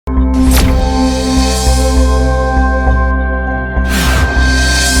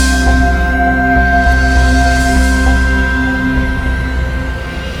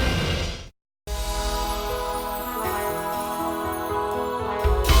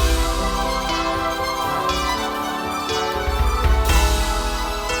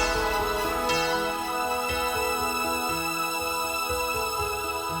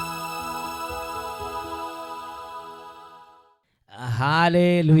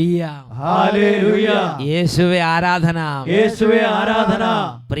Hallelujah, hallelujah. യേശുവേ ആരാധന, യേശുവേ ആരാധന.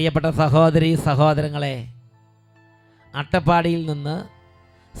 പ്രിയപ്പെട്ട സഹോദരി സഹോദരങ്ങളെ, അട്ടപ്പാടിയിൽ നിന്ന്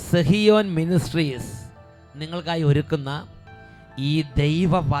സഹിയോൻ മിനിസ്ട്രീസ് നിങ്ങൾക്കായി ഒരുക്കുന്ന ഈ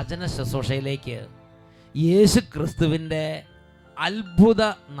ദൈവവചന ശുശ്രൂഷയിലേക്ക് യേശു ക്രിസ്തുവിൻ്റെ അത്ഭുത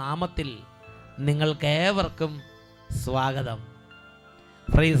നാമത്തിൽ നിങ്ങൾക്കേവർക്കും സ്വാഗതം.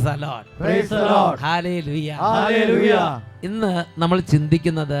 Price the Lord, praise the Lord. Hallelujah, hallelujah. ഇന്ന് നമ്മൾ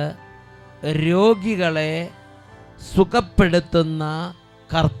ചിന്തിക്കുന്നത് രോഗികളെ സുഖപ്പെടുത്തുന്ന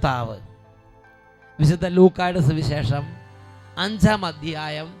കർത്താവ്. വിശുദ്ധ ലൂക്കായുടെ സുവിശേഷം 5-ാം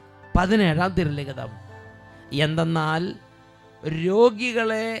അധ്യായം 17-ാം തിരുലിഖിതം. എന്തെന്നാൽ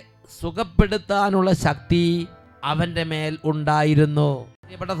രോഗികളെ സുഖപ്പെടുത്താനുള്ള ശക്തി അവൻ്റെ മേൽ ഉണ്ടായിരുന്നു.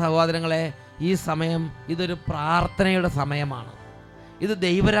 പ്രിയപ്പെട്ട സഹോദരങ്ങളെ, ഈ സമയം ഇതൊരു പ്രാർത്ഥനയുടെ സമയമാണ്. ഇത്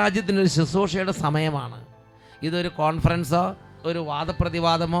ദൈവരാജ്യത്തിൻ്റെ ഒരു ശുശ്രൂഷയുടെ സമയമാണ്. ഇതൊരു കോൺഫറൻസോ ഒരു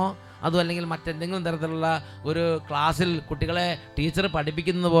വാദപ്രതിവാദമോ അതും അല്ലെങ്കിൽ മറ്റെന്തെങ്കിലും തരത്തിലുള്ള ഒരു ക്ലാസ്സിൽ കുട്ടികളെ ടീച്ചർ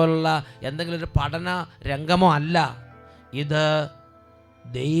പഠിപ്പിക്കുന്നത് പോലുള്ള എന്തെങ്കിലും ഒരു പഠന രംഗമോ അല്ല. ഇത്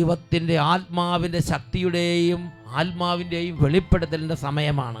ദൈവത്തിൻ്റെ ആത്മാവിൻ്റെ ശക്തിയുടെയും ആത്മാവിൻ്റെയും വെളിപ്പെടുത്തലിൻ്റെ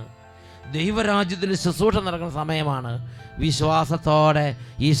സമയമാണ്. ദൈവരാജ്യത്തിൻ്റെ ശുശ്രൂഷ നടക്കുന്ന സമയമാണ്. വിശ്വാസത്തോടെ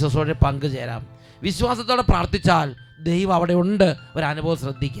ഈ ശുശ്രൂഷയിൽ പങ്കുചേരാം. വിശ്വാസത്തോടെ പ്രാർത്ഥിച്ചാൽ ദൈവം അവിടെ ഉണ്ട്. ഒരു അനുഭവം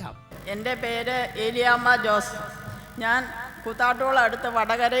ശ്രദ്ധിക്കാം. എൻ്റെ പേര് ഏലിയാമ്മ ജോസ്. ഞാൻ കൂത്താട്ടോളം അടുത്ത്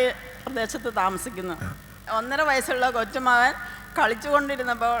വടകര പ്രദേശത്ത് താമസിക്കുന്നു. 1.5 വയസ്സുള്ള കൊച്ചുമകൻ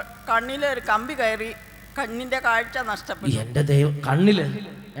കളിച്ചുകൊണ്ടിരുന്നപ്പോൾ കണ്ണിൽ ഒരു കമ്പി കയറി കണ്ണിൻ്റെ കാഴ്ച നഷ്ടപ്പെട്ടു. എൻ്റെ ദൈവം,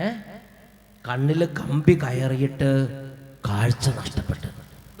 കണ്ണില് കമ്പി കയറിയിട്ട് കാഴ്ച നഷ്ടപ്പെട്ടു.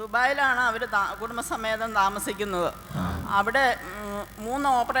 ദുബായിലാണ് അവർ കുടുംബസമേതം താമസിക്കുന്നത്. അവിടെ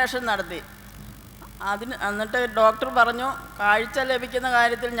 3 ഓപ്പറേഷൻ നടത്തി. എന്നിട്ട് ഡോക്ടർ പറഞ്ഞു, കാഴ്ച ലഭിക്കുന്ന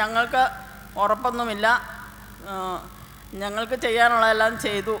കാര്യത്തിൽ ഞങ്ങൾക്ക് ഉറപ്പൊന്നുമില്ല, ഞങ്ങൾക്ക് ചെയ്യാനുള്ളതെല്ലാം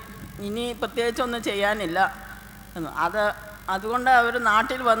ചെയ്തു, ഇനി പ്രത്യേകിച്ചൊന്നും ചെയ്യാനില്ല എന്ന്. അതുകൊണ്ട് അവർ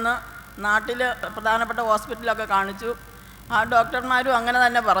നാട്ടിൽ പ്രധാനപ്പെട്ട ഹോസ്പിറ്റലൊക്കെ കാണിച്ചു. ആ ഡോക്ടർമാരും അങ്ങനെ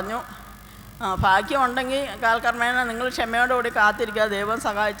തന്നെ പറഞ്ഞു, ഭാഗ്യമുണ്ടെങ്കിൽ കാൽക്കർമ്മേന നിങ്ങൾ ക്ഷമയോടുകൂടി കാത്തിരിക്കുക, ദൈവം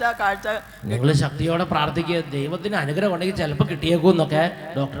സഹായിച്ച കാഴ്ച. നിങ്ങൾ ശക്തിയോടെ പ്രാർത്ഥിക്കുക, ദൈവത്തിന് അനുഗ്രഹം ഉണ്ടെങ്കിൽ ചിലപ്പോൾ കിട്ടിയേക്കും എന്നൊക്കെ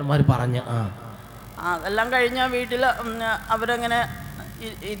ഡോക്ടർമാർ പറഞ്ഞു. അതെല്ലാം കഴിഞ്ഞ് വീട്ടിൽ അവരിങ്ങനെ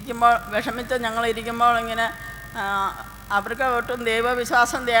ഇരിക്കുമ്പോൾ വിഷമിച്ച് ഞങ്ങൾ ഇരിക്കുമ്പോൾ ഇങ്ങനെ അവർക്ക് ഒട്ടും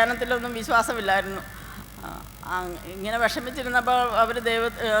ദൈവവിശ്വാസം ധ്യാനത്തിലൊന്നും വിശ്വാസമില്ലായിരുന്നു. ഇങ്ങനെ വിഷമിച്ചിരുന്നപ്പോൾ അവർ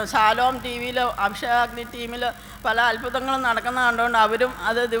ശാലോം ടി വിയിൽ അഭിഷേകാഗ്നി ടീമിൽ പല അത്ഭുതങ്ങളും നടക്കുന്ന കണ്ടുകൊണ്ട് അവരും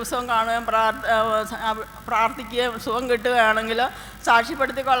അത് ദിവസവും കാണുകയും പ്രാർത്ഥിക്കുകയും സുഖം കിട്ടുകയാണെങ്കിൽ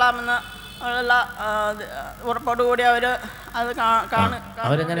സാക്ഷ്യപ്പെടുത്തിക്കൊള്ളാമെന്ന് ഉള്ള ഉറപ്പോടുകൂടി അവർ അത്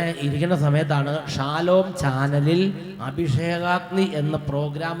അവരിങ്ങനെ ഇരിക്കുന്ന സമയത്താണ് ഷാലോം ചാനലിൽ അഭിഷേകാഗ്നി എന്ന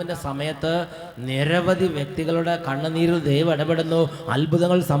പ്രോഗ്രാമിൻ്റെ സമയത്ത് നിരവധി വ്യക്തികളുടെ കണ്ണുനീരിൽ ദൈവം ഇടപെടുന്നു,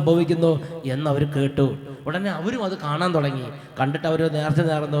 അത്ഭുതങ്ങൾ സംഭവിക്കുന്നു എന്നവർ കേട്ടു. ഉടനെ അവരും അത് കാണാൻ തുടങ്ങി. കണ്ടിട്ട് അവർ നേർച്ച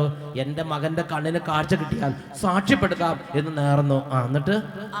നേർന്നു, എൻ്റെ മകൻ്റെ കണ്ണിന് കാഴ്ച കിട്ടിയാൽ സാക്ഷ്യപ്പെടുത്താം എന്ന് നേർന്നു. എന്നിട്ട്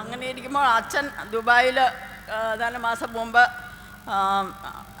അങ്ങനെ ഇരിക്കുമ്പോൾ അച്ഛൻ ദുബായിൽ 4 മാസം മുമ്പ്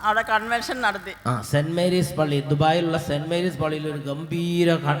അവിടെ കൺവെൻഷൻ നടത്തി. സെന്റ് മേരീസ് പള്ളി, ദുബായിലുള്ള സെന്റ് മേരീസ് പള്ളിയിൽ ഒരു ഗംഭീര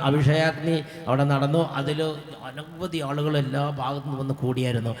അഭിഷേകാഗ്നി അവിടെ നടന്നു. അതിൽ അനവധി ആളുകൾ എല്ലാ ഭാഗത്തു നിന്ന് വന്ന്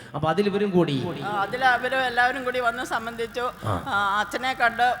കൂടിയായിരുന്നു. അപ്പൊ അതിലിവരും കൂടി, അവരും എല്ലാവരും കൂടി വന്ന് സംബന്ധിച്ചു, അച്ഛനെ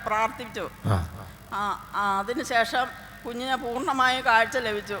കണ്ട് പ്രാർത്ഥിച്ചു. അതിനുശേഷം കുഞ്ഞിനെ പൂർണ്ണമായ കാഴ്ച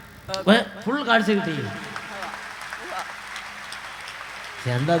ലഭിച്ചു. ഫുൾ കാഴ്ച കിട്ടി.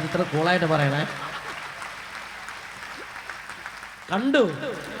 എന്താ ഇത്ര കൂളായിട്ട് പറയണേ? കണ്ടു.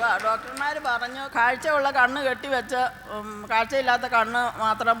 ഡോക്ടർമാർ പറഞ്ഞു, കാഴ്ചയുള്ള കണ്ണ് കെട്ടിവെച്ച് കാഴ്ചയില്ലാത്ത കണ്ണ്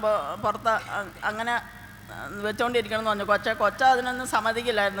മാത്രം പുറത്ത് അങ്ങനെ വെച്ചോണ്ടിരിക്കണം എന്ന് പറഞ്ഞു. കൊച്ച അതിനൊന്നും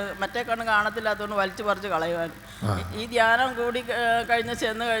സമ്മതിക്കില്ലായിരുന്നു. മറ്റേ കണ്ണ് കാണത്തില്ലാത്തതുകൊണ്ട് വലിച്ചു പറിച്ച് കളയുവാൻ. ഈ ധ്യാനം കൂടി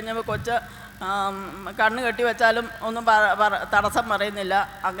ചെന്ന് കഴിഞ്ഞപ്പോൾ കൊച്ച് കണ്ണ് കെട്ടിവെച്ചാലും ഒന്നും തടസ്സം പറയുന്നില്ല.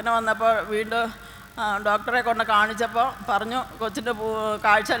 അങ്ങനെ വന്നപ്പോൾ വീണ്ടും ഡോക്ടറെ കൊണ്ട് കാണിച്ചപ്പോൾ പറഞ്ഞു, കൊച്ചിൻ്റെ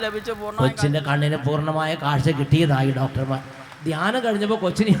കാഴ്ച ലഭിച്ചു, കൊച്ചിൻ്റെ കണ്ണിന് പൂർണ്ണമായ കാഴ്ച കിട്ടിയതായി ഡോക്ടർമാർ. ധ്യാനം കഴിഞ്ഞപ്പോൾ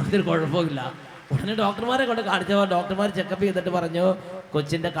കൊച്ചിന് യാതൊരു കുഴപ്പമില്ല. ഉടനെ ഡോക്ടർമാരെ കൊണ്ട് കാണിച്ചപ്പോൾ ഡോക്ടർമാർ ചെക്കപ്പ് ചെയ്തിട്ട് പറഞ്ഞു,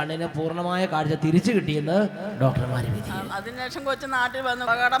 കൊച്ചിൻ്റെ കണ്ണിന് പൂർണ്ണമായ കാഴ്ച തിരിച്ചു കിട്ടിയെന്ന് ഡോക്ടർമാർ വിധി. അതിനുശേഷം കൊച്ചു നാട്ടിൽ വന്നു.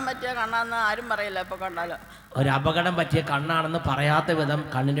 അപകടം പറ്റിയ കണ്ണാന്ന് ആരും പറയില്ല. ഇപ്പോൾ കണ്ടാൽ ഒരു അപകടം പറ്റിയ കണ്ണാണെന്ന് പറയാത്ത വിധം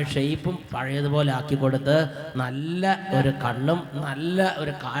കണ്ണിൻ്റെ ഷേപ്പും പഴയതുപോലെ ആക്കി കൊടുത്ത് നല്ല ഒരു കണ്ണും നല്ല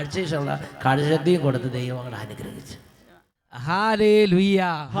ഒരു കാഴ്ചശക്തിയും കൊടുത്ത് ദൈവം അങ്ങനെ അനുഗ്രഹിച്ചു. ഹല്ലേലൂയ,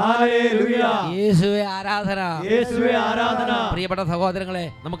 ഹല്ലേലൂയ, യേശുവേ ആരാധന, യേശുവേ ആരാധന. പ്രിയപ്പെട്ട സഹോദരങ്ങളെ,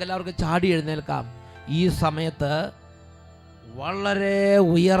 നമുക്ക് എല്ലാവർക്കും ചാടി എഴുന്നേൽക്കാം. ഈ സമയത്ത് വളരെ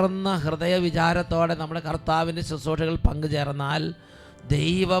ഉയർന്ന ഹൃദയ വിചാരത്തോടെ നമ്മുടെ കർത്താവിൻ്റെ ശുശ്രൂഷകൾ പങ്കുചേർന്നാൽ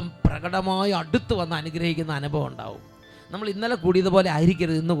ദൈവം പ്രകടമായി അടുത്ത് വന്ന് അനുഗ്രഹിക്കുന്ന അനുഭവം ഉണ്ടാവും. നമ്മൾ ഇന്നലെ കൂടിയതുപോലെ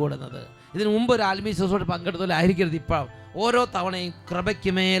ആയിരിക്കരുത് ഇന്ന് കൂടുന്നത്. ഇതിനു മുമ്പ് ഒരു ആത്മീയ ശുശ്രൂഷ പങ്കെടുത്തതുപോലെ ആയിരിക്കരുത് ഇപ്പോൾ. ഓരോ തവണയും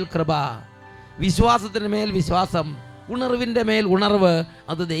കൃപയ്ക്ക് മേൽ കൃപ, വിശ്വാസത്തിന് മേൽ വിശ്വാസം, ഉണർവിൻ്റെ മേൽ ഉണർവ്.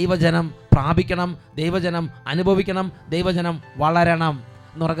 അത് ദൈവജനം പ്രാപിക്കണം, ദൈവജനം അനുഭവിക്കണം, ദൈവജനം വളരണം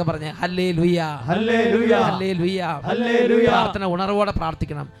എന്നുറക്കെ പറഞ്ഞ് ഹല്ലേലൂയ, ഹല്ലേലൂയ, ഹല്ലേലൂയ, ഹല്ലേലൂയ. പ്രാർത്ഥന ഉണർവോടെ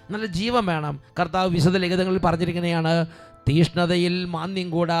പ്രാർത്ഥിക്കണം. നല്ല ജീവൻ വേണം. കർത്താവ് വിശുദ്ധ ലിഖിതങ്ങളിൽ പറഞ്ഞിരിക്കുന്നതാണ്, തീഷ്ണതയിൽ മാന്യം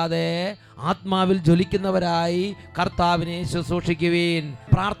കൂടാതെ ആത്മാവിൽ ജ്വലിക്കുന്നവരായി കർത്താവിനെ ശുശ്രൂഷിക്കുവീൻ.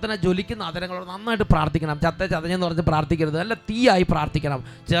 പ്രാർത്ഥന ജ്വലിക്കുന്ന അതരങ്ങളോട് നന്നായിട്ട് പ്രാർത്ഥിക്കണം. ചതഞ്ഞെന്ന് പറഞ്ഞ് പ്രാർത്ഥിക്കരുത്, നല്ല തീയായി പ്രാർത്ഥിക്കണം.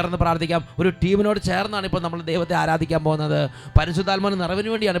 ചേർന്ന് പ്രാർത്ഥിക്കാം. ഒരു ടീമിനോട് ചേർന്നാണ് ഇപ്പോൾ നമ്മൾ ദൈവത്തെ ആരാധിക്കാൻ പോകുന്നത്. പരിശുദ്ധാത്മാവിന്റെ നിറവിന്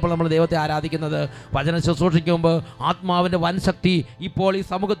വേണ്ടിയാണ് ഇപ്പോൾ നമ്മൾ ദൈവത്തെ ആരാധിക്കുന്നത്. വചനം ശുശ്രൂഷിക്കുമ്പോൾ ആത്മാവിൻ്റെ വൻ ശക്തി ഇപ്പോൾ ഈ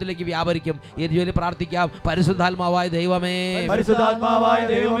സമൂഹത്തിലേക്ക് വ്യാപരിക്കും. ഈ ജോലി പ്രാർത്ഥിക്കാം. പരിശുദ്ധാത്മാവായ ദൈവമേ, പരിശുദ്ധാത്മാവായ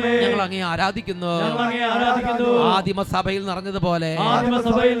ദൈവമേ, ഞങ്ങൾ അങ്ങേ ആരാധിക്കുന്നു. ആദിമസഭയിൽ നിറഞ്ഞതുപോലെ,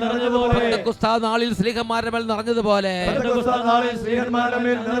 നാളിൽ സ്ലീഹന്മാരുടെ മേൽ നിറഞ്ഞതുപോലെ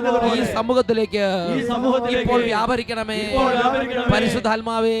ഈ സമൂഹത്തിലേക്ക് ഇപ്പോൾ വ്യാപരിക്കണമേ.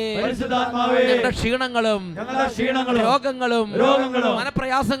 പരിശുദ്ധാത്മാവേ, ഞങ്ങളുടെ ക്ഷീണങ്ങളും രോഗങ്ങളും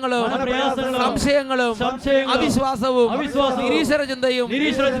മനപ്രയാസങ്ങളും സംശയങ്ങളും അവിശ്വാസവും നിരീശ്വര ചിന്തയും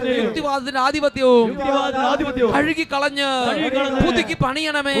യുക്തിവാദത്തിന്റെ ആധിപത്യവും കഴുകിക്കളഞ്ഞ് പുതുക്കി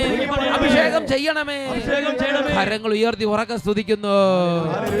പണിയണമേ. അഭിഷേകം ചെയ്യണമേ. കരങ്ങൾ ഉയർത്തി ഉറക്കെ സ്തുതിക്കുന്നു.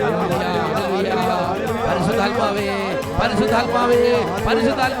 പരിശുദ്ധാത്മാവേ, പരിശുദ്ധാത്മാവേ,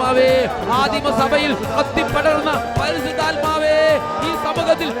 പരിശുദ്ധാത്മാവേ, ആദിമസഭയിൽ കത്തിപ്പടർന്ന പരിശുദ്ധാത്മാവേ, ഈ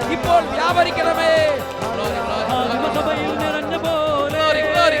സമൂഹത്തിൽ ഇപ്പോൾ വ്യാപരിക്കണമേ. ആദിമസഭയിൽ നിറഞ്ഞ പോലെ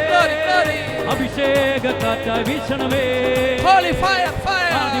അഭിഷേക കാറ്റായി വീശണമേ.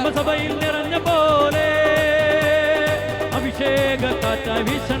 ആദിമസഭയിൽ നിറഞ്ഞ പോലെ അഭിഷേക കാറ്റായി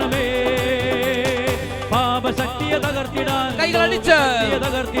വീശണമേ. പാപശക്തിയെ തകർത്തിടാൻ, കൈകളടിച്ച്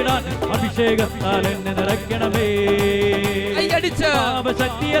തകർത്തിടാൻ അഭിഷേകത്താൽ എന്നെ നിറയ്ക്കണമേ.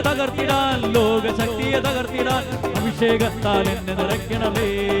 പാപശക്തിയെ തകർത്തിടാൻ, ലോകശക്തിയെ തകർത്തിടാൻ അഭിഷേകത്താൽ എന്നെ നിറയ്ക്കണമേ.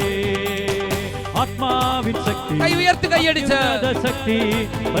 ആത്മാവിൻ ശക്തി, കൈ ഉയർത്തി കൈയടിച്ച് ശക്തി,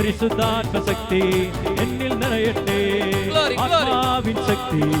 പരിശുദ്ധാത്മശക്തി എന്നിൽ നിറയട്ടെ. ആത്മാവിൻ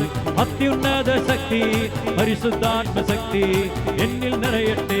ശക്തി, അത്യുന്നത ശക്തി, പരിശുദ്ധാത്മശക്തി എന്നിൽ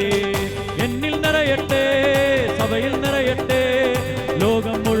നിറയട്ടെ. എന്നിൽ നിറയട്ടെ, സഭയിൽ നിറയട്ടെ,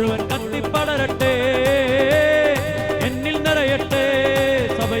 ലോകം മുഴുവൻ കത്തിപ്പടരട്ടെ. എന്നിൽ നിറയട്ടെ,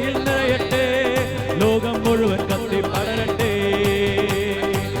 സഭയിൽ നിറയട്ടെ, ലോകം മുഴുവൻ കത്തിപ്പടരട്ടെ.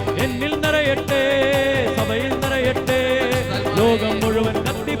 എന്നിൽ നിറയട്ടെ, സഭയിൽ നിറയട്ടെ, ലോകം മുഴുവൻ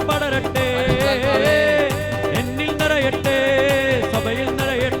കത്തിപ്പടരട്ടെ. എന്നിൽ നിറയട്ടെ, സഭയിൽ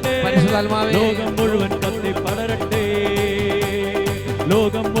നിറയട്ടെ, ലോകം മുഴുവൻ കത്തിപ്പടരട്ടെ.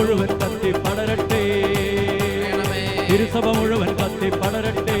 ലോകം മുഴുവൻ കത്തിപ്പടരട്ടെ. തിരുസഭ മുഴുവൻ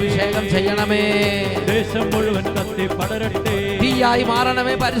കത്തിപ്പടരട്ടെ. അഭിഷേകം ചെയ്യണമേ. ദേശം മുഴുവൻ കത്തിപ്പടരട്ടെ. തീയായി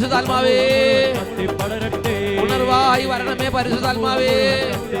മാറണമേ പരിശുദ്ധാത്മാവേ. കത്തിപ്പടരട്ടെ. ഉണർവായി വരണമേ പരിശുദ്ധാത്മാവേ.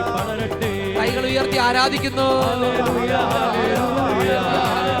 കത്തിപ്പടരട്ടെ. കൈകൾ ഉയർത്തി ആരാധിക്കുന്നു.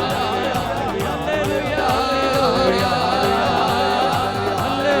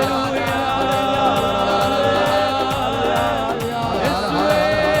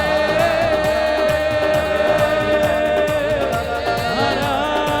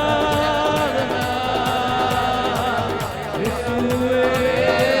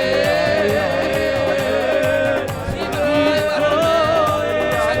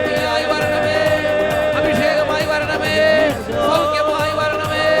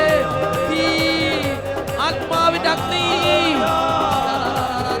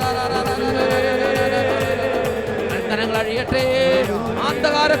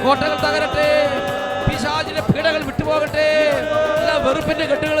 കോട്ടകൾ തകരട്ടെ. പിശാചിന്റെ പീഡകൾ വിട്ടുപോകട്ടെ. എല്ലാ വെറുപ്പിന്റെ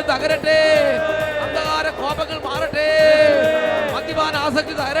കെട്ടുകൾ തകരട്ടെ. അന്ധകാര കോപങ്ങൾ മാറട്ടെ. മദ്യപാന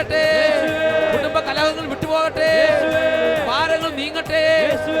ആസക്തി തകരട്ടെ. കുടുംബ കലഹങ്ങൾ വിട്ടുപോകട്ടെ. ഭാരങ്ങൾ നീങ്ങട്ടെ.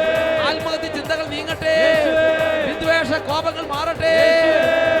 ആത്മഹത്യ ചിന്തകൾ നീങ്ങട്ടെ. വിദ്വേഷ കോപങ്ങൾ മാറട്ടെ.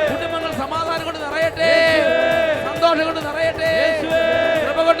 കുടുംബങ്ങൾ സമാധാനം കൊണ്ട് നിറയട്ടെ. സന്തോഷം കൊണ്ട് നിറയട്ടെ.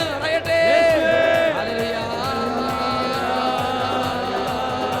 കൃപ കൊണ്ട് നിറയട്ടെ.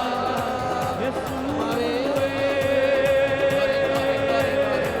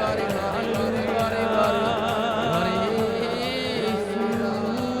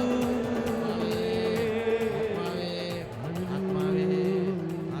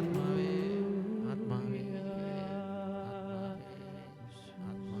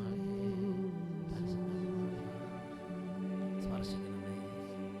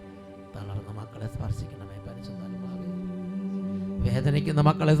 സ്പർശിക്കണമേ പരിശുദ്ധാത്മാവേ. വേദനിക്കുന്ന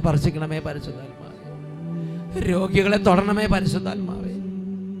മക്കളെ സ്പർശിക്കണമേ പരിശുദ്ധാത്മാവേ. രോഗികളെ തൊടണമേ പരിശുദ്ധാത്മാവേ.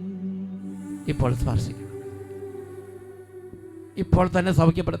 ഇപ്പോൾ സ്പർശിക്കണം. ഇപ്പോൾ തന്നെ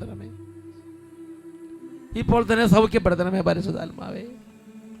സൗഖ്യപ്പെടുത്തണമേ, ഇപ്പോൾ തന്നെ സൗഖ്യപ്പെടുത്തണമേ പരിശുദ്ധാത്മാവേ.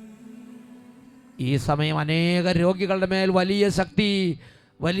 ഈ സമയം അനേക രോഗികളുടെ മേൽ വലിയ ശക്തി,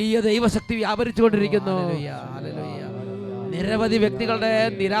 വലിയ ദൈവശക്തി വ്യാപരിച്ചുകൊണ്ടിരിക്കുന്നു. നിരവധി വ്യക്തികളുടെ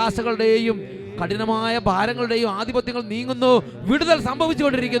നിരാശകളുടെയും കഠിനമായ ഭാരങ്ങളുടെയും ആധിപത്യങ്ങൾ നീങ്ങുന്നു, വിടുതൽ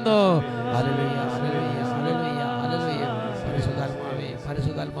സംഭവിച്ചുകൊണ്ടിരിക്കുന്നു. പരിശുദ്ധാത്മാവേ,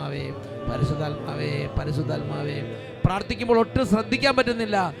 പരിശുദ്ധാത്മാവേ, പരിശുദ്ധാത്മാവേ, പരിശുദ്ധാത്മാവേ. പ്രാർത്ഥിക്കുമ്പോൾ ഒട്ടും ശ്രദ്ധിക്കാൻ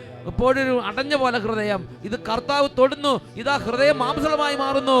പറ്റുന്നില്ല. എപ്പോഴൊരു അടഞ്ഞ പോലെ ഹൃദയം. ഇത് കർത്താവ് തൊടുന്നു, ഇതാ ഹൃദയം മാംസളമായി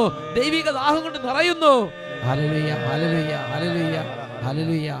മാറുന്നു, ദൈവിക ദാഹം കൊണ്ട് നിറയുന്നു. Hallelujah, hallelujah, hallelujah,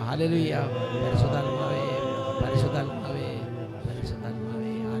 hallelujah, hallelujah. പരിശുദ്ധാത്മാവേ, പരിശുദ്ധാത്മാവേ,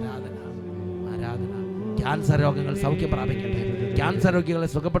 പരിശുദ്ധാത്മാവേ. ആരാധന, ആരാധന. ക്യാൻസർ രോഗങ്ങൾ സൗഖ്യം പ്രാപിക്കട്ടെ. ക്യാൻസർ രോഗികളെ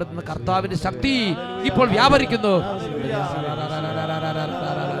സുഖപ്പെടുത്തുന്ന കർത്താവിന്റെ ശക്തി ഇപ്പോൾ വ്യാപരിക്കുന്നു.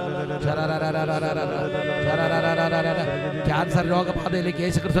 ക്യാൻസർ രോഗബാധയിലേക്ക്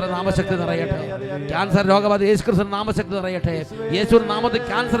യേശുക്രിസ്തുവിന്റെ നാമശക്തി നിറയട്ടെ. ക്യാൻസർ രോഗബാധ യേശുക്രിസ്തുവിന്റെ നാമശക്തി നിറയട്ടെ. യേശുവിന്റെ നാമത്തിൽ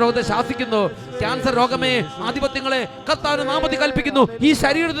ക്യാൻസർ രോഗത്തെ ശാസിക്കുന്നു. ക്യാൻസർ രോഗമേ, ആധിപത്യങ്ങളെ കർത്താവിന്റെ നാമത്തിൽ കൽപ്പിക്കുന്നു. ഈ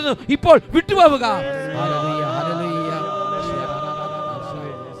ശരീരത്തിൽ നിന്ന് ഇപ്പോൾ വിട്ടുപോവുക. Hallelujah, hallelujah.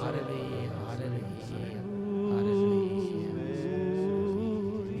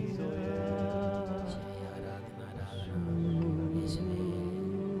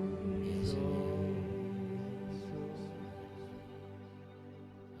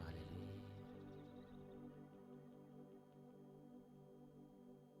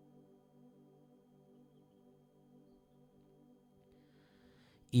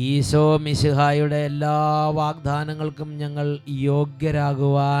 ഈശോ മിശിഹായുടെ എല്ലാ വാഗ്ദാനങ്ങൾക്കും ഞങ്ങൾ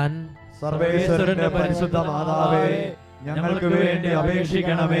യോഗ്യരാകുവാൻ സർവേശ്വരന്റെ പരിശുദ്ധ മാതാവേ, ഞങ്ങൾക്ക് വേണ്ടി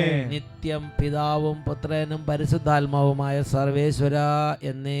അപേക്ഷിക്കണമേ. നിത്യം പിതാവും പുത്രനും പരിശുദ്ധാത്മാവുമായ സർവേശ്വര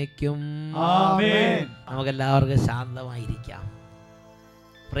എന്നേക്കും ആമേൻ. നമുക്കെല്ലാവർക്കും ശാന്തമായിരിക്കാം.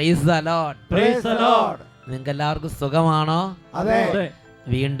 Price the Lord. Praise the Lord. നിങ്ങൾക്ക് എല്ലാവർക്കും സുഖമാണോ? അതെ.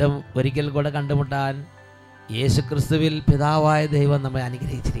 വീണ്ടും ഒരിക്കൽ കൂടെ കണ്ടുമുട്ടാൻ യേശുക്രിസ്തുവിൽ പിതാവായ ദൈവം നമ്മെ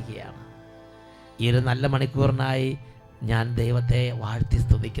അനുഗ്രഹിച്ചിരിക്കുകയാണ്. ഈ ഒരു നല്ല മണിക്കൂറിനായി ഞാൻ ദൈവത്തെ വാഴ്ത്തി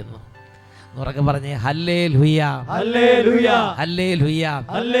സ്തുതിക്കുന്നു. ഉറക്കെ പറഞ്ഞേ ഹല്ലേലൂയ, ഹല്ലേലൂയ, ഹല്ലേലൂയ,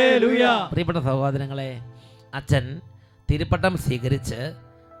 ഹല്ലേലൂയ. പ്രിയപ്പെട്ട സഹോദരങ്ങളെ, അച്ഛൻ തിരുപ്പട്ടം സ്വീകരിച്ച്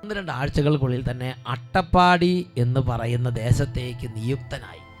 1-2 ആഴ്ചകൾക്കുള്ളിൽ തന്നെ അട്ടപ്പാടി എന്ന് പറയുന്ന ദേശത്തേക്ക്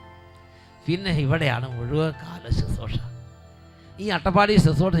നിയുക്തനായി. പിന്നെ ഇവിടെയാണ് മുഴുവൻ കാല ശുശ്രൂഷ. ഈ അട്ടപ്പാടി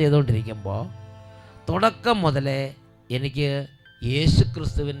ശുശ്രൂഷ ചെയ്തുകൊണ്ടിരിക്കുമ്പോൾ തുടക്കം മുതലേ എനിക്ക്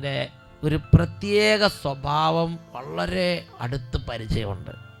യേശുക്രിസ്തുവിൻ്റെ ഒരു പ്രത്യേക സ്വഭാവം വളരെ അടുത്ത്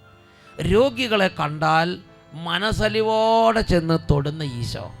പരിചയമുണ്ട്. രോഗികളെ കണ്ടാൽ മനസ്സലിവോടെ ചെന്ന് തൊടുന്ന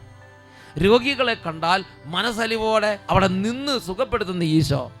ഈശോ, രോഗികളെ കണ്ടാൽ മനസ്സലിവോടെ അവിടെ നിന്ന് സുഖപ്പെടുത്തുന്ന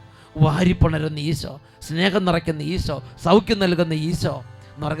ഈശോ, വാരിപ്പുണരുന്ന ഈശോ, സ്നേഹം നിറയ്ക്കുന്ന ഈശോ, സൗഖ്യം നൽകുന്ന ഈശോ.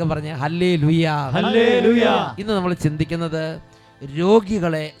 എന്നുറക്കെ പറഞ്ഞ ഹല്ലേലൂയ, ഹല്ലേലൂയ. ഇന്ന് നമ്മൾ ചിന്തിക്കുന്നത്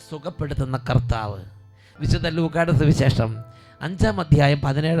രോഗികളെ സുഖപ്പെടുത്തുന്ന കർത്താവ്. വിശുദ്ധ ലൂക്കായുടെ സുവിശേഷം 5-ാം അധ്യായം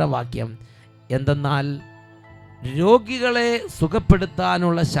 17-ാം വാക്യം. എന്തെന്നാൽ രോഗികളെ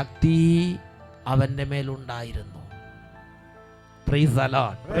സുഖപ്പെടുത്താനുള്ള ശക്തി അവൻ്റെ മേലുണ്ടായിരുന്നു. Praise the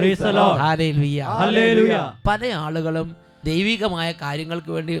Lord, praise the Lord. Hallelujah, hallelujah. പല ആളുകളും ദൈവികമായ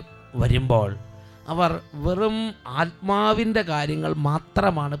കാര്യങ്ങൾക്ക് വേണ്ടി വരുമ്പോൾ അവർ വെറും ആത്മാവിൻ്റെ കാര്യങ്ങൾ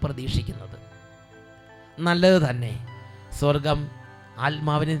മാത്രമാണ് പ്രതീക്ഷിക്കുന്നത്. നല്ലത് തന്നെ, സ്വർഗം,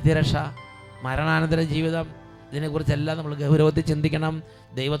 ആത്മാവിന് നിത്യരക്ഷ, മരണാനന്തര ജീവിതം, ഇതിനെക്കുറിച്ചെല്ലാം നമ്മൾ ഗൗരവത്തിൽ ചിന്തിക്കണം,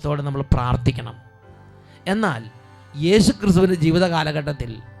 ദൈവത്തോട് നമ്മൾ പ്രാർത്ഥിക്കണം. എന്നാൽ യേശു ക്രിസ്തുവിൻ്റെ ജീവിത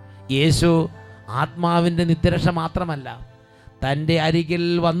കാലഘട്ടത്തിൽ യേശു ആത്മാവിൻ്റെ നിത്യരക്ഷ മാത്രമല്ല, തൻ്റെ അരികിൽ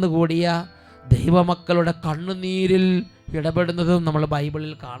വന്നുകൂടിയ ദൈവമക്കളുടെ കണ്ണുനീരിൽ ഇടപെടുന്നതും നമ്മൾ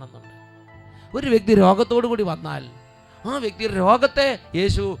ബൈബിളിൽ കാണുന്നുണ്ട്. ഒരു വ്യക്തി രോഗത്തോടു കൂടി വന്നാൽ ആ വ്യക്തിയുടെ രോഗത്തെ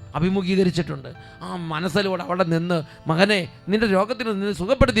യേശു അഭിമുഖീകരിച്ചിട്ടുണ്ട്. ആ മനസ്സിലൂടെ അവിടെ നിന്ന്, മകനെ നിന്റെ രോഗത്തിന് നിന്ന്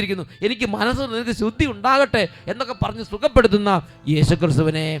സുഖപ്പെടുത്തിയിരിക്കുന്നു, എനിക്ക് മനസ്സ് നിനക്ക് ശുദ്ധി ഉണ്ടാകട്ടെ എന്നൊക്കെ പറഞ്ഞ് സുഖപ്പെടുത്തുന്ന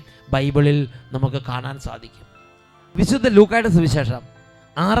യേശുക്രിസ്തുവിനെ ബൈബിളിൽ നമുക്ക് കാണാൻ സാധിക്കും. വിശുദ്ധ ലൂക്കായുടെ സുവിശേഷം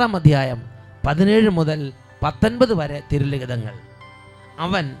 6-ാം അധ്യായം 17 മുതൽ 19 വരെ തിരുലിഖിതങ്ങൾ.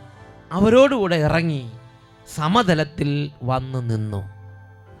 അവൻ അവരോടുകൂടെ ഇറങ്ങി സമതലത്തിൽ വന്നു നിന്നു.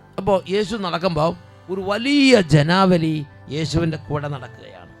 അപ്പോൾ യേശു നടക്കുമ്പോൾ ഒരു വലിയ ജനാവലി യേശുവിൻ്റെ കൂടെ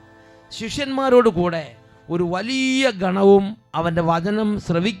നടക്കുകയാണ്. ശിഷ്യന്മാരോട് കൂടെ ഒരു വലിയ ഗണവും അവൻ്റെ വചനം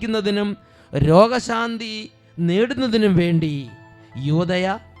ശ്രവിക്കുന്നതിനും രോഗശാന്തി നേടുന്നതിനും വേണ്ടി യൂദയ,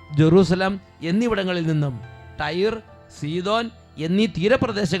 ജെറൂസലം എന്നിവിടങ്ങളിൽ നിന്നും, ടൈർ, സീദോൻ എന്നീ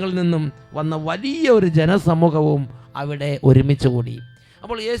തീരപ്രദേശങ്ങളിൽ നിന്നും വന്ന വലിയ ഒരു ജനസമൂഹവും അവിടെ ഒരുമിച്ച് കൂടി.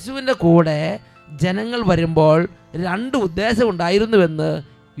 അപ്പോൾ യേശുവിൻ്റെ കൂടെ ജനങ്ങൾ വരുമ്പോൾ 2 ഉദ്ദേശം ഉണ്ടായിരുന്നുവെന്ന്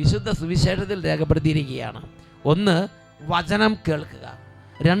വിശുദ്ധ സുവിശേഷത്തിൽ രേഖപ്പെടുത്തിയിരിക്കുകയാണ്. ഒന്ന്, വചനം കേൾക്കുക.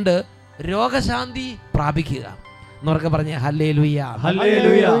 2 രോഗശാന്തി പ്രാപിക്കുക. എന്നൊക്കെ പറഞ്ഞേ ഹല്ലേലൂയ.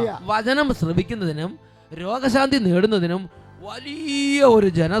 ഹല്ലേലൂയ. വചനം ശ്രവിക്കുന്നതിനും രോഗശാന്തി നേടുന്നതിനും വലിയ ഒരു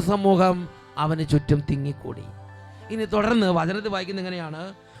ജനസമൂഹം അവന് ചുറ്റും തിങ്ങിക്കൂടി. ഇനി തുടർന്ന് വചനത്തിൽ വായിക്കുന്ന എങ്ങനെയാണ്?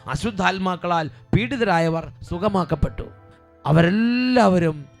 അശുദ്ധാത്മാക്കളാൽ പീഡിതരായവർ സുഖമാക്കപ്പെട്ടു.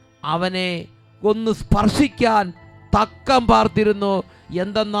 അവരെല്ലാവരും അവനെ ഒന്ന് സ്പർശിക്കാൻ തക്കം പാർത്തിരുന്നു.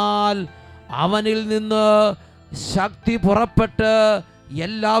 എന്തെന്നാൽ അവനിൽ നിന്ന് ശക്തി പുറപ്പെട്ട്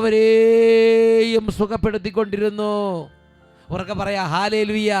എല്ലാവരെയും സുഖപ്പെടുത്തിക്കൊണ്ടിരുന്നു. ഉറക്കെ പറയാ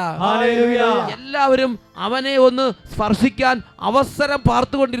ഹല്ലേലൂയ. ഹല്ലേലൂയ. എല്ലാവരും അവനെ ഒന്ന് സ്പർശിക്കാൻ അവസരം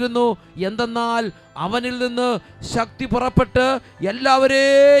പാർത്തുകൊണ്ടിരുന്നു. എന്തെന്നാൽ അവനിൽ നിന്ന് ശക്തി പുറപ്പെട്ട്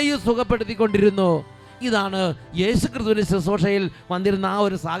എല്ലാവരെയും സുഖപ്പെടുത്തിക്കൊണ്ടിരുന്നു. ഇതാണ് യേശുക്രിസ്തുവിന്റെ ശുശ്രൂഷയിൽ വന്നിരുന്ന ആ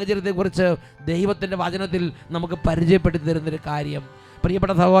ഒരു സാഹചര്യത്തെക്കുറിച്ച് ദൈവത്തിൻ്റെ വചനത്തിൽ നമുക്ക് പരിചയപ്പെടുത്തി തരുന്നൊരു കാര്യം.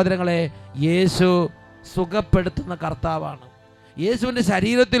 പ്രിയപ്പെട്ട സഹോദരങ്ങളെ, യേശു സുഖപ്പെടുത്തുന്ന കർത്താവാണ്. യേശുവിൻ്റെ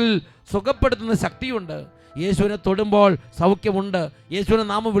ശരീരത്തിൽ സുഖപ്പെടുത്തുന്ന ശക്തിയുണ്ട്. യേശുവിനെ തൊടുമ്പോൾ സൗഖ്യമുണ്ട്. യേശുവിനെ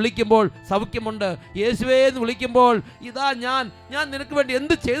നാമം വിളിക്കുമ്പോൾ സൗഖ്യമുണ്ട്. യേശുവേ എന്ന് വിളിക്കുമ്പോൾ ഇതാ ഞാൻ നിനക്ക് വേണ്ടി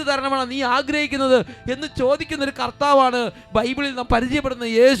എന്ത് ചെയ്തു തരണമാണ് നീ ആഗ്രഹിക്കുന്നത് എന്ന് ചോദിക്കുന്ന ഒരു കർത്താവാണ് ബൈബിളിൽ നാം പരിചയപ്പെടുന്ന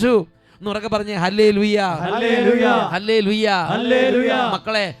യേശു. എന്നുറക്കെ പറഞ്ഞേ ഹല്ലേലൂയ. ഹല്ലേലൂയ. ഹല്ലേലൂയ. ഹല്ലേലൂയ.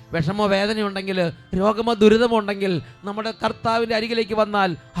 മക്കളെ, വിഷമോ വേദനയുണ്ടെങ്കിൽ, രോഗമോ ദുരിതമോ ഉണ്ടെങ്കിൽ നമ്മുടെ കർത്താവിൻ്റെ അരികിലേക്ക് വന്നാൽ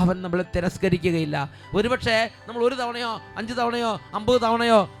അവൻ നമ്മളെ തിരസ്കരിക്കുകയില്ല. ഒരുപക്ഷെ നമ്മൾ 1 തവണയോ 5 തവണയോ 50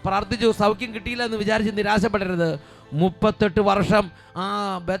 തവണയോ പ്രാർത്ഥിച്ചു, സൗഖ്യം കിട്ടിയില്ല എന്ന് വിചാരിച്ച് നിരാശപ്പെടരുത്. 38 വർഷം ആ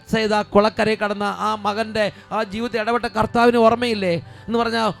ബെത്സൈദ കുളക്കരയിൽ കടന്ന ആ മകൻ്റെ ആ ജീവിതത്തിൽ ഇടപെട്ട കർത്താവിന് ഓർമ്മയില്ലേ? എന്ന്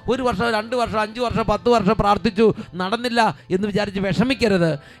പറഞ്ഞാൽ 1 വർഷം 2 വർഷം 5 വർഷം 10 വർഷം പ്രാർത്ഥിച്ചു, നടന്നില്ല എന്ന് വിചാരിച്ച്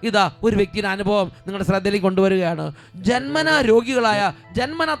വിഷമിക്കരുത്. ഇതാ ഒരു വ്യക്തിയുടെ അനുഭവം നിങ്ങളുടെ ശ്രദ്ധയിലേക്ക് കൊണ്ടുവരികയാണ്. ജന്മനാ രോഗികളായ,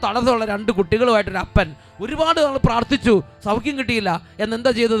 ജന്മനാ തടസ്സമുള്ള 2 കുട്ടികളുമായിട്ടൊരു അപ്പൻ ഒരുപാട് നാൾ പ്രാർത്ഥിച്ചു, സൗഖ്യം കിട്ടിയില്ല.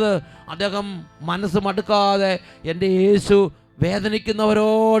 എന്നെന്താ ചെയ്തത്? അദ്ദേഹം മനസ്സ് മടുക്കാതെ എൻ്റെ യേശു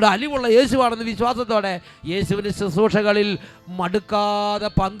വേദനിക്കുന്നവരോട് അലിവുള്ള യേശുവാണെന്ന് വിശ്വാസത്തോടെ യേശുവിൻ്റെ ശുശ്രൂഷകളിൽ മടുക്കാതെ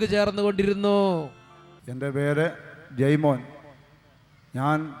പങ്കുചേർന്നുകൊണ്ടിരുന്നു. എൻ്റെ പേര് ജയ്മോൻ.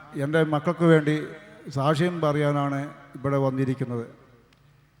 ഞാൻ എൻ്റെ മക്കൾക്ക് വേണ്ടി സാക്ഷ്യം പറയാനാണ് ഇവിടെ വന്നിരിക്കുന്നത്.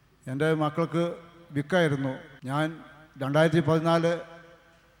 എൻ്റെ മക്കൾക്ക് വിക്കായിരുന്നു. ഞാൻ 2014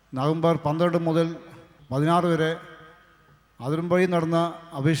 നവംബർ 12 മുതൽ 16 വരെ അതിരമ്പഴി നടന്ന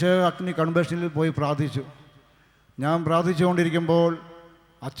അഭിഷേക അഗ്നി കൺവെൻഷനിൽ പോയി പ്രാർത്ഥിച്ചു. ഞാൻ പ്രാർത്ഥിച്ചുകൊണ്ടിരിക്കുമ്പോൾ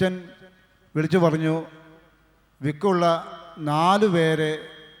അച്ഛൻ വിളിച്ചു പറഞ്ഞു, വിക്കുള്ള 4 പേരെ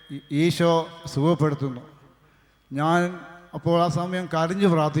ഈശോ സുഖപ്പെടുത്തുന്നു. ഞാൻ അപ്പോൾ ആ സമയം കരഞ്ഞു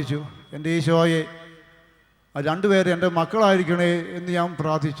പ്രാർത്ഥിച്ചു, എൻ്റെ ഈശോയെ ആ 2 പേര് എൻ്റെ മക്കളായിരിക്കണേ എന്ന് ഞാൻ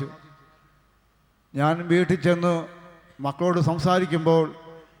പ്രാർത്ഥിച്ചു. ഞാൻ വീട്ടിൽ ചെന്ന് മക്കളോട് സംസാരിക്കുമ്പോൾ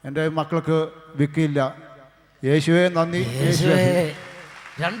എൻ്റെ മക്കൾക്ക് വിക്കില്ല. യേശുവേ നന്ദി. യേശുവേ.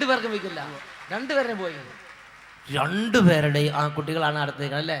 2 പേർക്കും വിക്കില്ല. 2 പേരെ പോയി. 2 പേരുടെയും ആ കുട്ടികളാണ്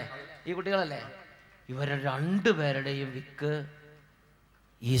അടുത്തേക്കുന്നത് അല്ലേ? ഈ കുട്ടികളല്ലേ? ഇവരുടെ 2 പേരുടെയും വിക്ക്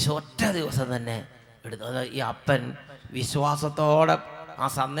ഈശോ ഒറ്റ ദിവസം തന്നെ എടുത്തു. അത് ഈ അപ്പൻ വിശ്വാസത്തോടെ ആ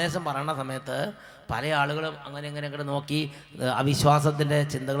സന്ദേശം പറയുന്ന സമയത്ത് പല ആളുകളും അങ്ങനെ ഇങ്ങനെ നോക്കി അവിശ്വാസത്തിൻ്റെ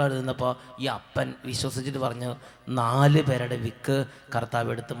ചിന്തകൾ എഴുതുന്നപ്പോൾ ഈ അപ്പൻ വിശ്വസിച്ചിട്ട് പറഞ്ഞു, 4 പേരുടെ വിക്ക്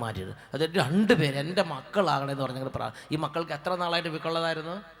കർത്താവ് എടുത്ത് മാറ്റിയത്. അത് 2 പേര് എൻ്റെ മക്കളാകണമെന്ന് പറഞ്ഞെങ്കിൽ ഈ മക്കൾക്ക് എത്ര നാളായിട്ട്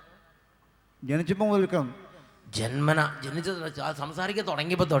വിക്കുള്ളതായിരുന്നു? ജനിച്ചപ്പോൾ മുതൽക്കാം ജനിച്ചത് സംസാരിക്കാൻ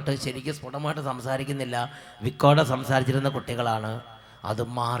തുടങ്ങിയപ്പോൾ തൊട്ട് ശരിക്കും സ്ഫുടമായിട്ട് സംസാരിക്കുന്നില്ല. വിക്കോടെ സംസാരിച്ചിരുന്ന കുട്ടികളാണ്. അത്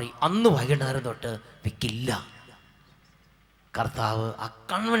മാറി. അന്ന് വൈകുന്നേരം തൊട്ട് വിക്കില്ല. കർത്താവ് ആ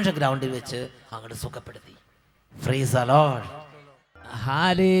കൺവെൻഷൻ ഗ്രൗണ്ടിൽ വെച്ച് അങ്ങോട്ട് സുഖപ്പെടുത്തി. Praise the Lord.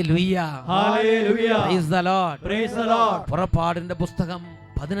 Hallelujah. Hallelujah. Praise the Lord. Praise the Lord. പുറപ്പാടിന്റെ പുസ്തകം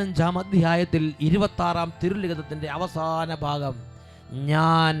 15-ാം അധ്യായത്തിൽ 26-ാം തിരുലിഖിതത്തിന്റെ അവസാന ഭാഗം,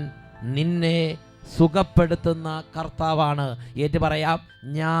 ഞാൻ നിന്നെ സുഖപ്പെടുത്തുന്ന കർത്താവാണ്. ഏറ്റു പറയാം,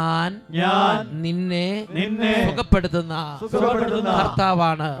 ഞാൻ നിന്നെ സുഖപ്പെടുത്തുന്ന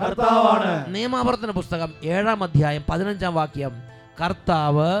കർത്താവാണ്. നിയമാവർത്തന പുസ്തകം 7-ാം അധ്യായം 15-ാം വാക്യം,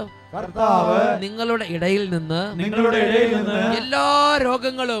 കർത്താവ് നിങ്ങളുടെ ഇടയിൽ നിന്ന് എല്ലാ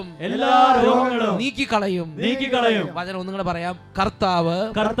രോഗങ്ങളും നീക്കിക്കളയും. വചനം ഒന്നുകൂടെ പറയാം, കർത്താവ്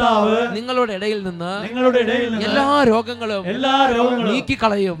നിങ്ങളുടെ ഇടയിൽ നിന്ന് എല്ലാ രോഗങ്ങളും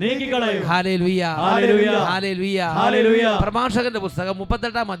നീക്കിക്കളയും. ഹല്ലേലൂയ. ഹല്ലേലൂയ. പ്രഭാഷകന്റെ പുസ്തകം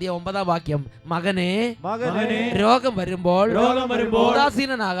 38-ാം അധ്യായം 9-ാം വാക്യം, മകനെ രോഗം വരുമ്പോൾ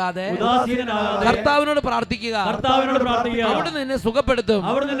ഉദാസീനനാകാതെ കർത്താവിനോട് പ്രാർത്ഥിക്കുക, അവിടുന്ന് നിന്നെ സുഖപ്പെടുത്തും.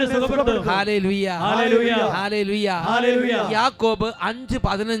 ഹല്ലേലൂയ. ഹല്ലേലൂയ. യാക്കോബ്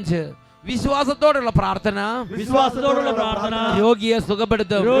 5:15, വിശ്വാസത്തോടുള്ള പ്രാർത്ഥന രോഗിയെ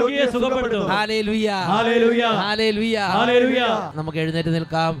സുഖപ്പെടുത്തും. ഹല്ലേലൂയ. ഹല്ലേലൂയ. നമുക്ക് എഴുന്നേറ്റ്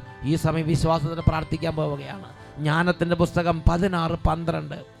നിൽക്കാം. ഈ സമയം വിശ്വാസത്തോടെ പ്രാർത്ഥിക്കാൻ പോവുകയാണ്. ജ്ഞാനത്തിൻ്റെ പുസ്തകം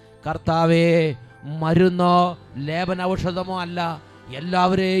 16:12. കർത്താവേ, മരുന്നോ ലേപന ഔഷധമോ അല്ല,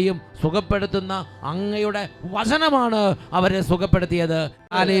 എല്ലാവരെയും സുഖപ്പെടുത്തുന്ന അങ്ങയുടെ വചനമാണ് അവരെ സുഖപ്പെടുത്തിയത്.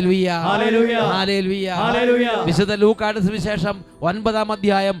 Hallelujah, hallelujah, hallelujah, hallelujah. വിശുദ്ധ ലൂക്കായുടെ സുവിശേഷം 9-ാം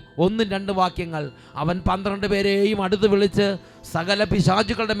അധ്യായം 1-2 വാക്യങ്ങൾ. അവൻ 12 പേരെയും അടുത്ത് വിളിച്ച് സകല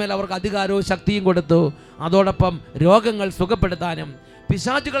പിശാചുക്കളുടെ മേൽ അവർക്ക് അധികാരവും ശക്തിയും കൊടുത്തു. അതോടൊപ്പം രോഗങ്ങൾ സുഖപ്പെടുത്താനും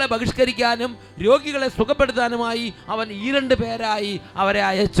പിശാചുകളെ ബഹിഷ്കരിക്കാനും രോഗികളെ സുഖപ്പെടുത്താനുമായി അവൻ 2 പേരായി അവരെ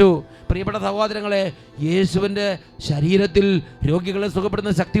അയച്ചു. പ്രിയപ്പെട്ട സഹോദരങ്ങളെ, യേശുവിൻ്റെ ശരീരത്തിൽ രോഗികളെ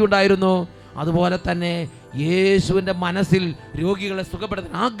സുഖപ്പെടുന്ന ശക്തി ഉണ്ടായിരുന്നു. അതുപോലെ തന്നെ യേശുവിൻ്റെ മനസ്സിൽ രോഗികളെ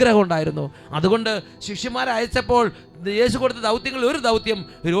സുഖപ്പെടുത്താൻ ആഗ്രഹം ഉണ്ടായിരുന്നു. അതുകൊണ്ട് ശിഷ്യന്മാരെ അയച്ചപ്പോൾ യേശു കൊടുത്ത ദൗത്യങ്ങളിൽ ഒരു ദൗത്യം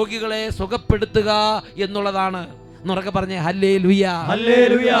രോഗികളെ സുഖപ്പെടുത്തുക എന്നുള്ളതാണ്. എന്നുറക്കെ പറഞ്ഞേ ഹല്ലേലൂയ,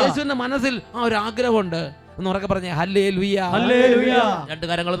 ഹല്ലേലൂയ. യേശുവിൻ്റെ മനസ്സിൽ ആ ഒരു ആഗ്രഹമുണ്ട്. എന്നുറക്കെ പറഞ്ഞേ ഹല്ലേലൂയ, ഹല്ലേലൂയ. 2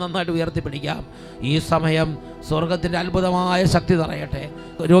 കരങ്ങൾ നന്നായിട്ട് ഉയർത്തിപ്പിടിക്കാം. ഈ സമയം സ്വർഗത്തിൻ്റെ അത്ഭുതമായ ശക്തി നിറയട്ടെ.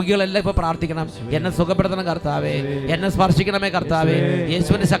 രോഗികളെല്ലാം ഇപ്പോൾ പ്രാർത്ഥിക്കണം, എന്നെ സുഖപ്പെടുത്തണം കർത്താവേ, എന്നെ സ്പർശിക്കണമേ കർത്താവേ.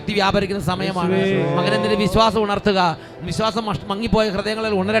 യേശുവിൻ്റെ ശക്തി വ്യാപരിക്കുന്ന സമയമാണ്. മകനെ നിന്റെ വിശ്വാസം ഉണർത്തുക. വിശ്വാസം മങ്ങിപ്പോയ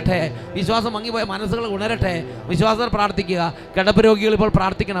ഹൃദയങ്ങളിൽ ഉണരട്ടെ, വിശ്വാസം മങ്ങിപ്പോയ മനസ്സുകൾ ഉണരട്ടെ. വിശ്വാസത്തിൽ പ്രാർത്ഥിക്കുക. കിടപ്പ് രോഗികൾ ഇപ്പോൾ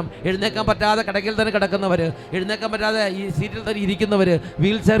പ്രാർത്ഥിക്കണം. എഴുന്നേക്കാൻ പറ്റാതെ കിടക്കയിൽ തന്നെ കിടക്കുന്നവർ, എഴുന്നേക്കാൻ പറ്റാതെ ഈ സീറ്റിൽ തന്നെ ഇരിക്കുന്നവർ,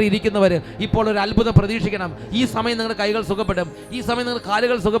 വീൽ ചെയറിൽ ഇരിക്കുന്നവർ ഇപ്പോൾ ഒരു അത്ഭുതം പ്രതീക്ഷിക്കണം. ഈ സമയം നിങ്ങളുടെ കൈകൾ സുഖപ്പെടും, ഈ സമയം നിങ്ങളുടെ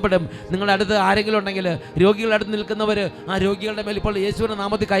കാലുകൾ സുഖപ്പെടും. നിങ്ങളുടെ അടുത്ത് ആരെങ്കിലും ഉണ്ടെങ്കിൽ, രോഗികളുടെ അടുത്ത് നിൽക്കുന്നവർ, ആ രോഗികളുടെ മേൽ ഇപ്പോൾ യേശുവിൻ്റെ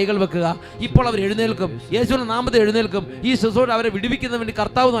നാമത്തിൽ കൈകൾ വെക്കുക. ഇപ്പോൾ അവർ എഴുന്നേൽക്കും, യേശുവിൻ്റെ നാമത്തിൽ എഴുന്നേൽക്കും. ഈ ശുശ്രൂഷ അവരെ വിടുവിക്കുന്ന വേണ്ടി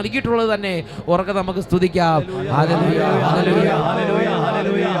കർത്താവ് നൽകിയിട്ടുള്ളത് തന്നെ ഉറക്കെ നമുക്ക് സ്തുതിക്കാം. Hallelujah, hallelujah, hallelujah,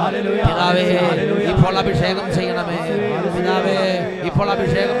 hallelujah, hallelujah. പിതാവേ, ഇപ്പോൾ അഭിഷേകം ചെയ്യണമേ. പിതാവേ, ഇപ്പോൾ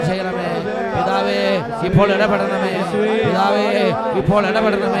അഭിഷേകം ചെയ്യണമേ. പിതാവേ, ഇപ്പോൾ ഇടപെടണമേ. പിതാവേ, ഇപ്പോൾ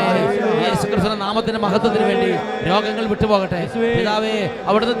ഇടപെടണമേ. യേശുക്രിസ്തുവിന്റെ നാമത്തിന്റെ മഹത്വത്തിന് വേണ്ടി രോഗങ്ങൾ വിട്ടുപോകട്ടെ. പിതാവേ,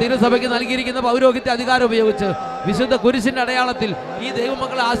 അവിടുത്തെ തിരുസഭയ്ക്ക് നൽകിയിരിക്കുന്ന പൗരോഹിത്യ അധികാരം ഉപയോഗിച്ച് വിശുദ്ധ കുരിശിന്റെ അടയാളത്തിൽ ഈ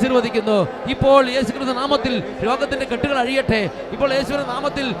ദൈവമക്കളെ ആശീർവദിക്കുന്നു. ഇപ്പോൾ യേശുക്രിസ്തു നാമത്തിൽ രോഗത്തിന്റെ കെട്ടുകൾ അഴിയട്ടെ. ഇപ്പോൾ യേശുവിന്റെ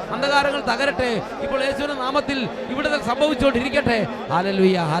നാമത്തിൽ അന്ധകാരങ്ങൾ തകരട്ടെ. ഇപ്പോൾ യേശുവിന്റെ നാമത്തിൽ ഇവിടെ സംഭവിച്ചുകൊണ്ടിരിക്കട്ടെ.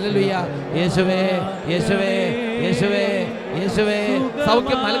 Hallelujah, hallelujah. യേശുവേ, യേശുവേ, യേശുവേ, യേശുവേ,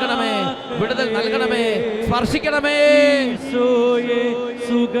 സൗഖ്യം നൽകണമേ, വിടുതൽ നൽകണമേ, സ്പർശിക്കണമേ. യേശുവേ,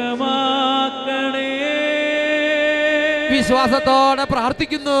 സുഖമാക്കണേ, വിശ്വാസത്തോടെ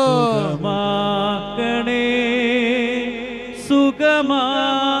പ്രാർത്ഥിക്കുന്നു. സുഖമാക്കണേ,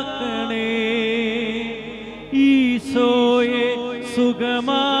 സുഖമാക്കണേ, ഈശോയെ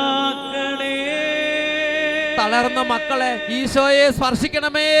സുഖമാക്കണേ. തളർന്ന മക്കളെ ഈശോയെ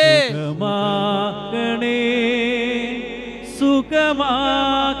സ്പർശിക്കണമേ. സുഖമാക്കണേ,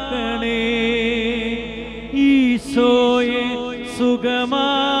 സുഖമാക്കണേ, ഈശോയെ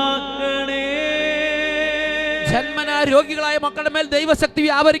സുഖമാക്കണേ. ജന്മനാ രോഗികളായ മക്കളുടെ മേൽ ദൈവശക്തി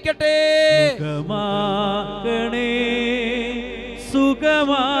വ്യാപരിക്കട്ടെ. സുഖമാക്കണേ,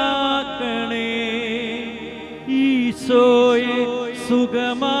 സുഖമാക്കണേ, ഈശോയെ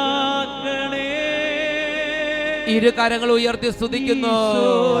സുഖമാക്കണേ. 2 കരങ്ങൾ ഉയർത്തി സ്തുതിക്കുന്നു.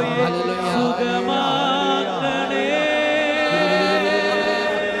 ഹല്ലേലൂയ. സുഖമാക്കണേ,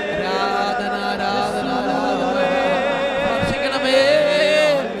 ആരാധന, ആരാധന, ആരാധന. സ്പർശിക്കണമേ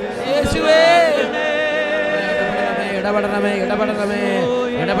യേശുവേ. ഇടപെടണമേ, ഇടപെടണമേ,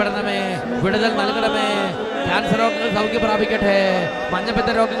 ഇടപെടണമേ, വിടുതൽ നൽകണമേ. ക്യാൻസർ രോഗങ്ങൾ സൗഖ്യം പ്രാപിക്കട്ടെ. മഞ്ഞപ്പിത്ത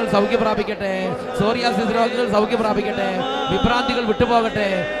രോഗങ്ങൾ സൗഖ്യം പ്രാപിക്കട്ടെ. സോറിയാസിസ് രോഗങ്ങൾ സൗഖ്യം പ്രാപിക്കട്ടെ. വിഭ്രാന്തികൾ വിട്ടുപോകട്ടെ.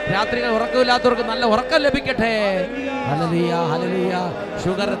 രാത്രികൾ ഉറക്കമില്ലാത്തവർക്ക് നല്ല ഉറക്കം ലഭിക്കട്ടെ. Hallelujah, hallelujah.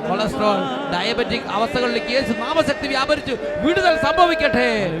 Sugar, cholesterol, diabetic അവസ്ഥകളിലേക്ക് യേശു നാമശക്തി വ്യാപരിച്ചു വിടുതൽ സംഭവിക്കട്ടെ.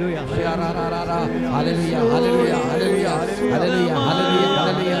 Hallelujah, hallelujah, hallelujah, hallelujah, hallelujah, hallelujah.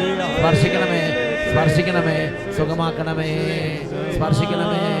 സ്പർശിക്കണമേ, സ്പർശിക്കണമേ, സുഖമാക്കണമേ,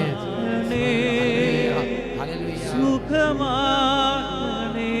 സ്പർശിക്കണമേ.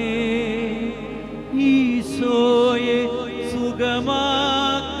 സുഖമാക്കണേ, ഈശോയെ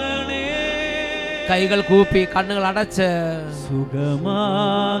സുഖമാക്കണേ. കൈകൾ കൂപ്പി കണ്ണുകൾ അടച്ച്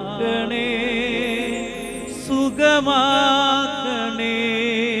സുഖമാക്കണേ, സുഖമാക്കണേ,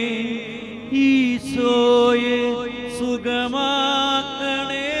 ഈശോയെ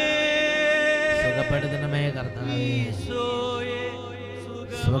സുഖമാക്കണേ. സുഖപ്പെടുത്തണമേ കർത്താവേ, ഈശോയെ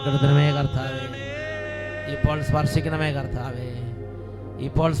സുഖപ്പെടുത്തണമേ കർത്താവേ. ഇപ്പോൾ സ്പർശിക്കണമേ കർത്താവേ,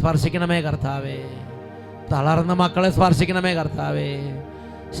 ഇപ്പോൾ സ്പർശിക്കണമേ കർത്താവേ. തളർന്ന മക്കളെ സ്പർശിക്കണമേ കർത്താവേ.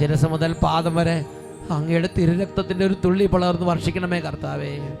 ശിരസ് മുതൽ പാദം വരെ അങ്ങയുടെ തിരുരക്തത്തിൻ്റെ ഒരു തുള്ളി പിളർന്ന് വർഷിക്കണമേ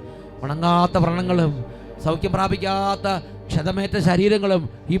കർത്താവേ. ഉണങ്ങാത്ത വ്രണങ്ങളും സൗഖ്യം പ്രാപിക്കാത്ത ക്ഷതമേറ്റ ശരീരങ്ങളും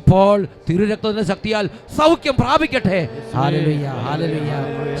ഇപ്പോൾ തിരുരക്തത്തിന്റെ ശക്തിയാൽ സൗഖ്യം പ്രാപിക്കട്ടെ. Hallelujah, hallelujah.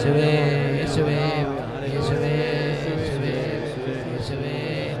 യേശുവേ, യേശുവേ, യേശുവേ, യേശുവേ, യേശുവേ.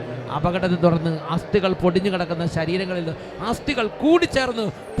 അപകടത്തെ തുടർന്ന് അസ്ഥികൾ പൊടിഞ്ഞു കിടക്കുന്ന ശരീരങ്ങളിൽ അസ്ഥികൾ കൂടിച്ചേർന്ന്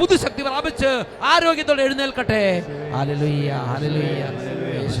പുതുശക്തി പ്രാപിച്ച് ആരോഗ്യത്തോടെ എഴുന്നേൽക്കട്ടെ. Hallelujah, hallelujah.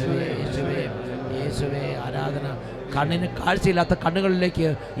 യേശുവേ, യേശുവേ, യേശുവേ, ആരാധന. കണ്ണിന് കാഴ്ചയില്ലാത്ത കണ്ണുകളിലേക്ക്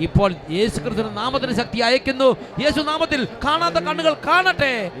ഇപ്പോൾ യേശു ക്രിസ്തുവിന്റെ നാമത്തിന് ശക്തി അയക്കുന്നു. യേശു നാമത്തിൽ കാണാത്ത കണ്ണുകൾ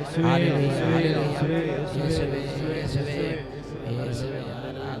കാണട്ടെ. Hallelujah, hallelujah. യേശുവേ, യേശുവേ, യേശുവേ,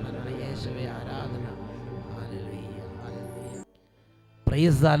 ആരാധന, യേശുവേ, ആരാധന. Hallelujah, hallelujah.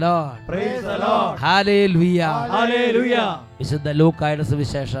 Praise the Lord, praise the Lord, hallelujah, hallelujah. വിശുദ്ധ ലൂക്കായുടെ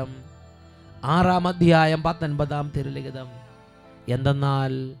സുവിശേഷം 6-ാം അധ്യായം 19-ാം തിരുലിഖിതം.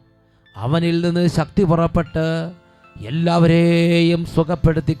 എന്തെന്നാൽ അവനിൽ നിന്ന് ശക്തി പുറപ്പെട്ട് എല്ലാവരെയും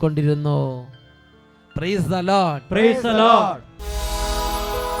സുഖപ്പെടുത്തിക്കൊണ്ടിരുന്നു. Praise the Lord, praise the Lord.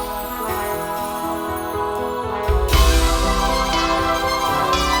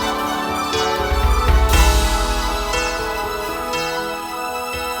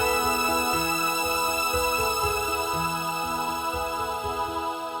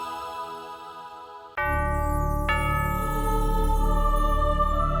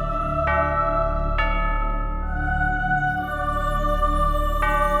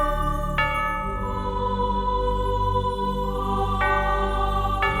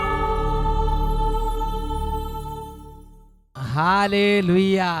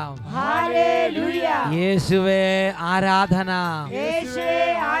 Hallelujah, hallelujah. യേശുവേ ആരാധന. യേശുവേ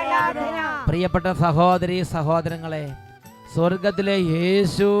ആരാധന. പ്രിയപ്പെട്ട സഹോദരി സഹോദരങ്ങളെ, സ്വർഗത്തിലെ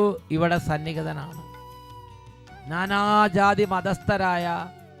യേശു ഇവിടെ സന്നിഹിതനാണ്. നാനാജാതി മതസ്ഥരായ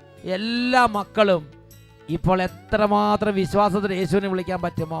എല്ലാ മക്കളും ഇപ്പോൾ എത്രമാത്രം വിശ്വാസത്തോടെ യേശുവിനെ വിളിക്കാൻ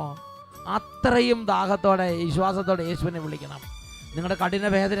പറ്റുമോ അത്രയും ദാഹത്തോടെ വിശ്വാസത്തോടെ യേശുവിനെ വിളിക്കണം. നിങ്ങളുടെ കഠിന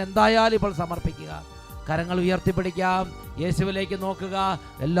വേദന എന്തായാലും ഇപ്പോൾ സമർപ്പിക്കുക. കരങ്ങൾ ഉയർത്തിപ്പിടിക്കാം. യേശുവിലേക്ക് നോക്കുക.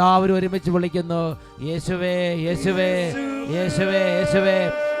 എല്ലാവരും ഒരുമിച്ച് വിളിക്കുന്നു. യേശുവേ, യേശുവേ, യേശുവേ, യേശുവേ,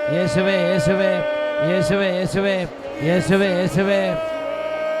 യേശുവേ, യേശുവേ, യേശുവേ, യേശുവേ, യേശുവേ, യേശുവേ.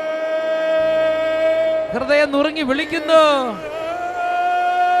 ഹൃദയം നുറുങ്ങി വിളിക്കുന്നു.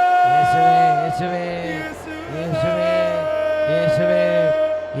 യേശുവേ, യേശുവേ, യേശുവേ, യേശുവേ,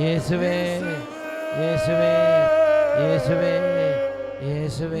 യേശുവേ, യേശുവേ, യേശുവേ,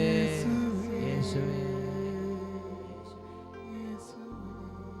 യേശുവേ, യേശുവേ.